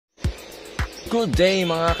Good day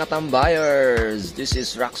mga katambayers! This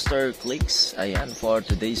is RAQZTER Clicks. Ayan, for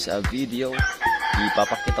today's video,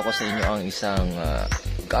 ipapakita ko sa inyo ang isang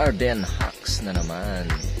garden hacks na naman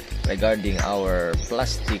regarding our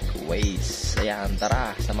plastic waste. Ayan,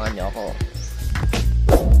 tara, samahan niyo ako.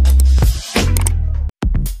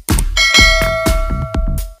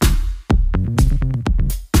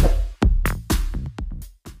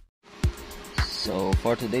 So,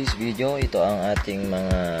 for today's video, ito ang ating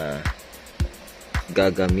mga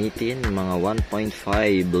gagamitin, mga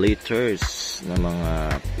 1.5 liters na mga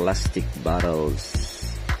plastic bottles.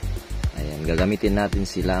 Ayan, gagamitin natin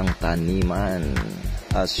silang taniman.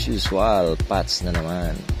 As usual, pots na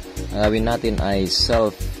naman. Ang gawin natin ay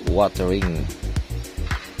self-watering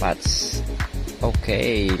pots.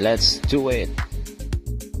 Okay, let's do it.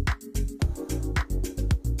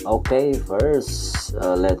 Okay, first,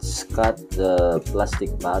 let's cut the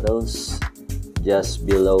plastic bottles just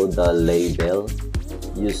below the label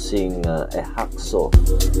using a hacksaw.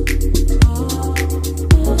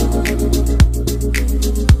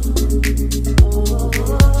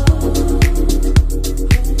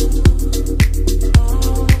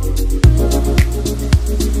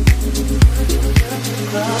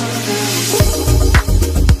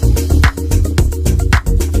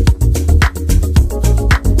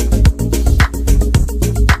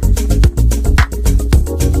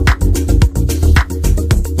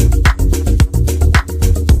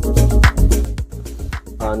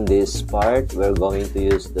 On this part, we're going to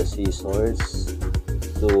use the scissors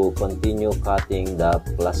to continue cutting the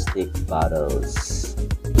plastic bottles.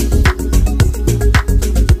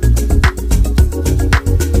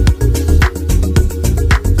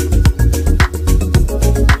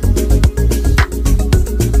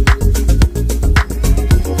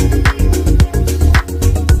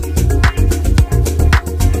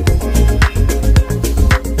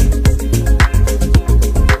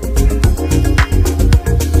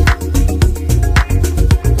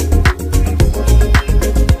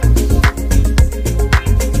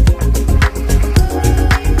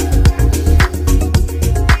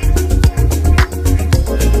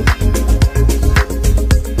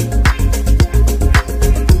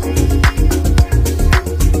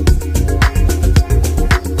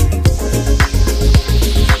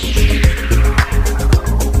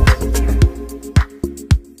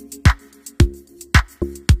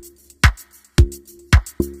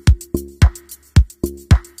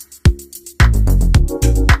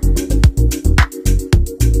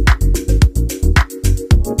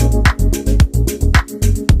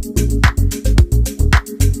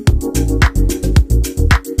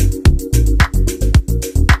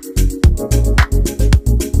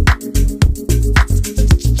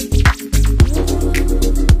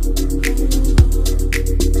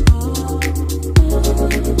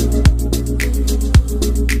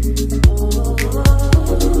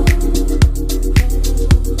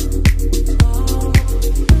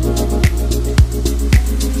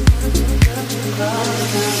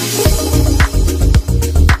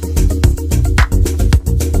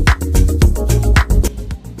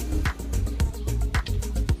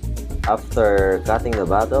 After cutting the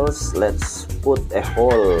bottles, let's put a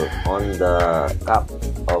hole on the cap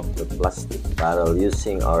of the plastic bottle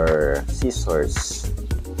using our scissors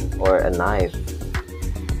or a knife.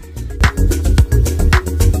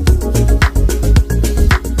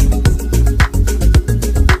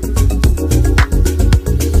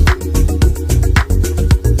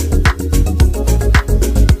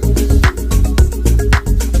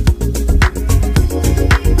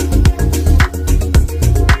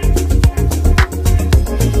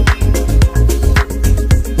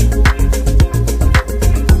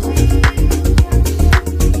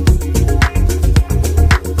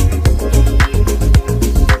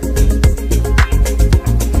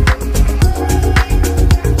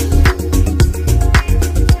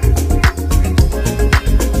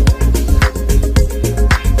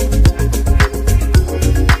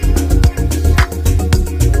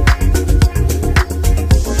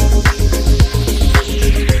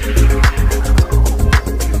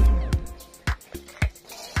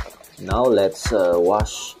 Now let's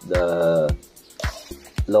wash the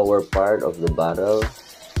lower part of the bottle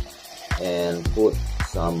and put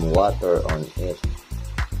some water on it.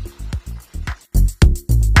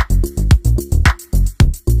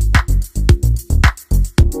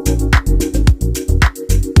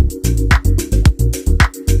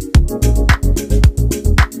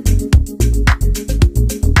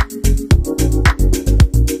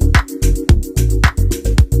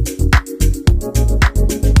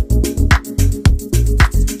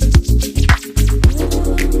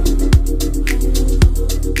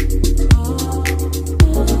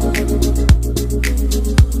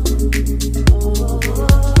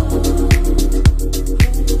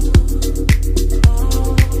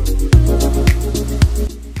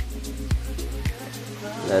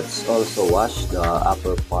 Let's also wash the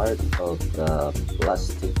upper part of the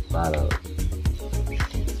plastic bottle.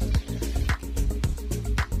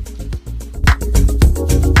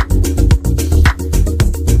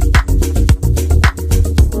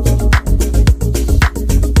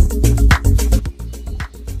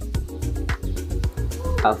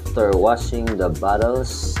 After washing the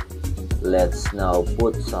bottles, let's now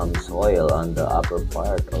put some soil on the upper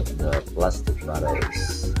part of the plastic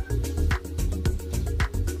bottles.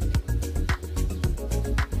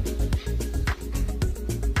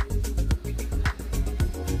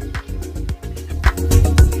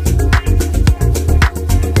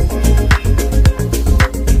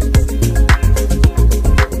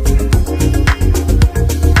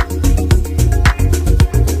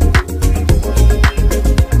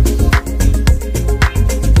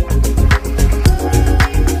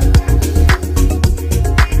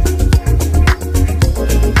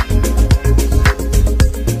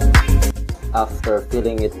 After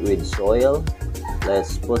filling it with soil,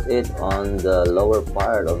 let's put it on the lower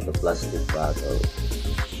part of the plastic bottle.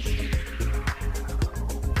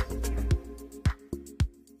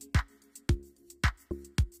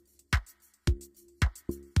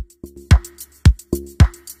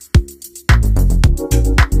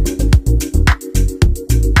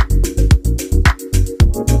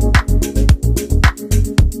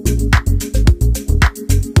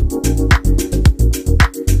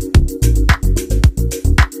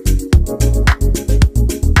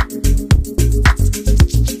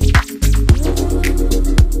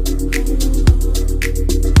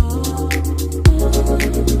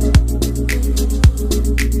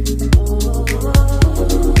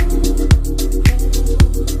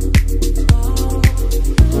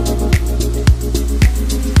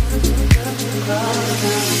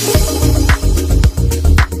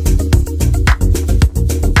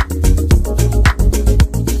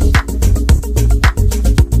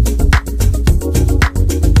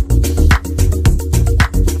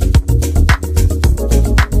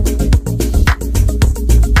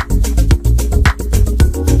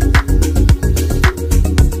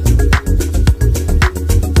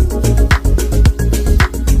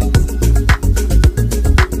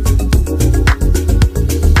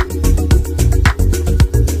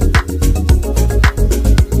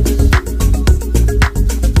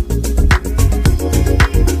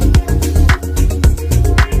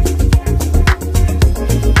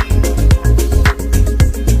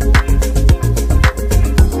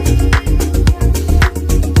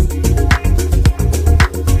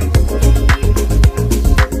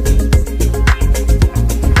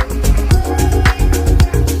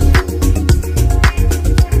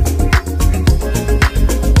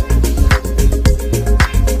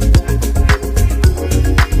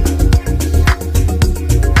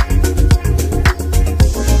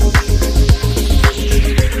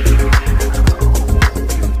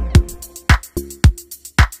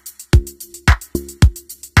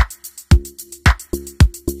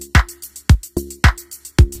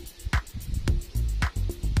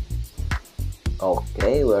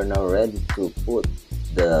 Okay, we're now ready to put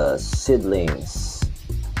the seedlings,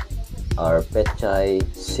 our pechay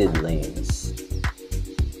seedlings.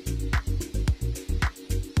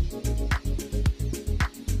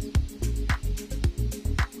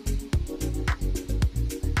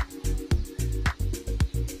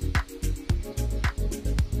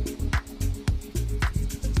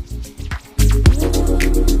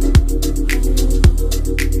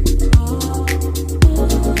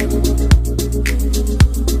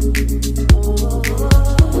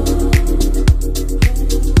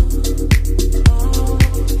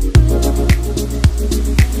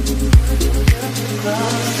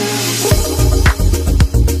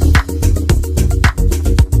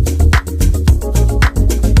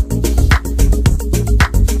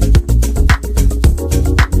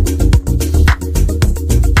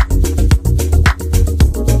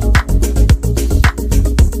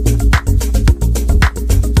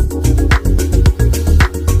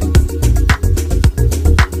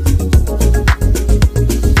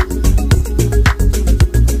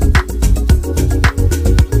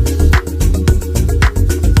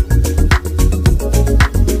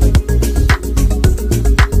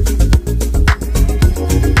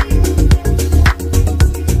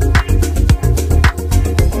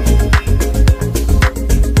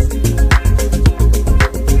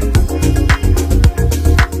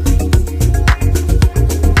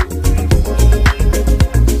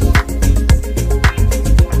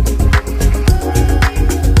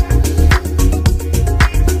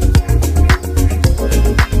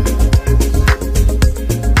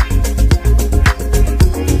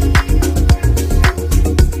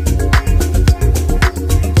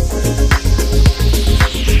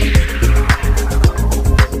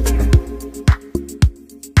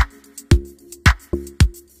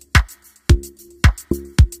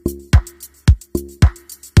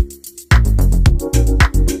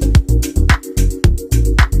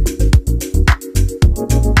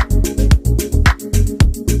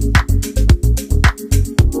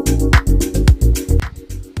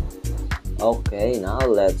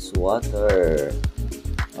 water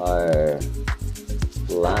our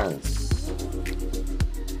plants.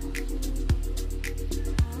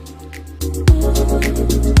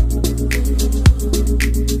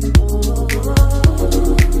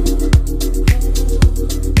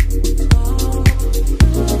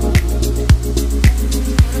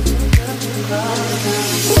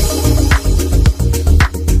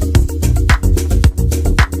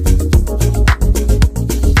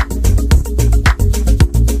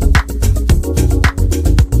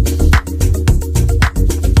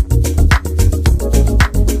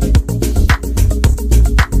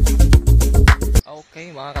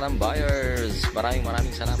 Okay mga katambayers,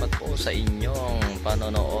 maraming salamat po sa inyong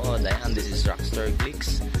panonood. Ayan, this is RAQZTER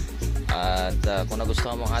Clicks. At kung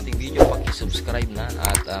nagustuhan mo ang ating video, paki-subscribe na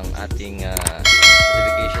at ang ating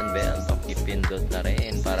notification bell, paki-pindot na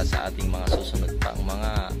rin para sa ating mga susunod pang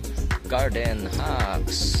mga garden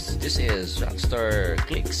hacks. This is RAQZTER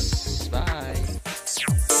Clicks.